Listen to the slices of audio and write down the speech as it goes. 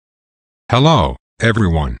Hello,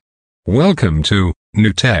 everyone. Welcome to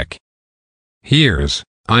New Tech. I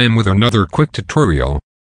am with another quick tutorial.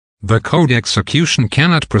 The code execution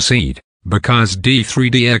cannot proceed because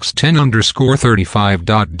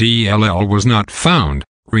D3DX10_35.dll was not found.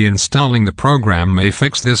 Reinstalling the program may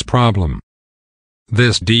fix this problem.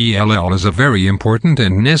 This DLL is a very important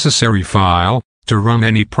and necessary file to run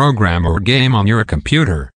any program or game on your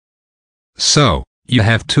computer. So, you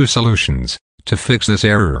have two solutions to fix this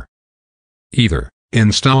error. Either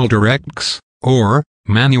install DirectX or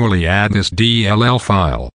manually add this DLL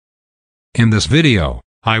file. In this video,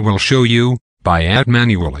 I will show you by add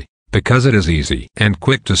manually, because it is easy and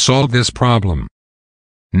quick to solve this problem.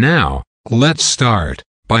 Now, let's start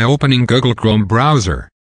by opening Google Chrome browser.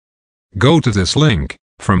 Go to this link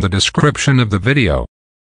from the description of the video.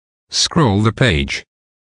 Scroll the page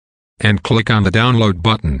and click on the download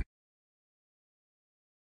button.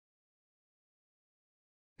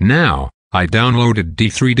 Now, I downloaded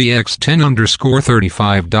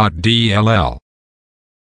D3DX10_35.dll.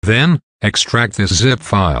 Then, extract this zip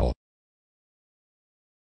file.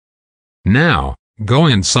 Now, go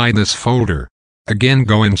inside this folder. Again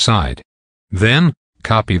go inside. Then,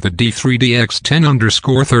 copy the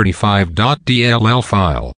D3DX10_35.dll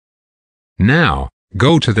file. Now,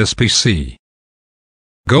 go to this PC.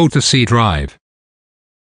 Go to C drive.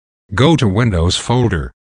 Go to Windows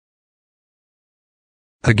folder.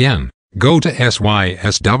 Again, go to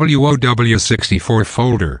SYSWOW64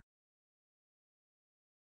 folder.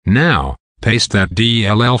 Now, paste that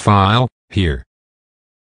DLL file here.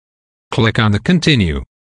 Click on the Continue.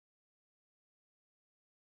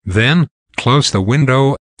 Then, close the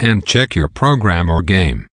window and check your program or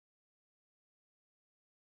game.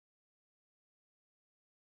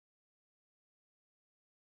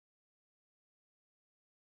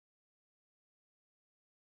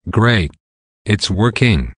 Great. It's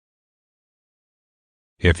working.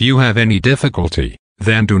 If you have any difficulty,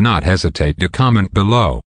 then do not hesitate to comment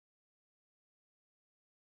below.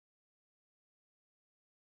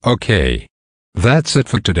 Okay. That's it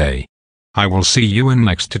for today. I will see you in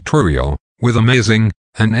next tutorial with amazing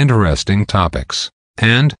and interesting topics.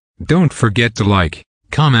 And don't forget to like,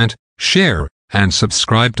 comment, share, and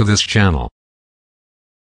subscribe to this channel.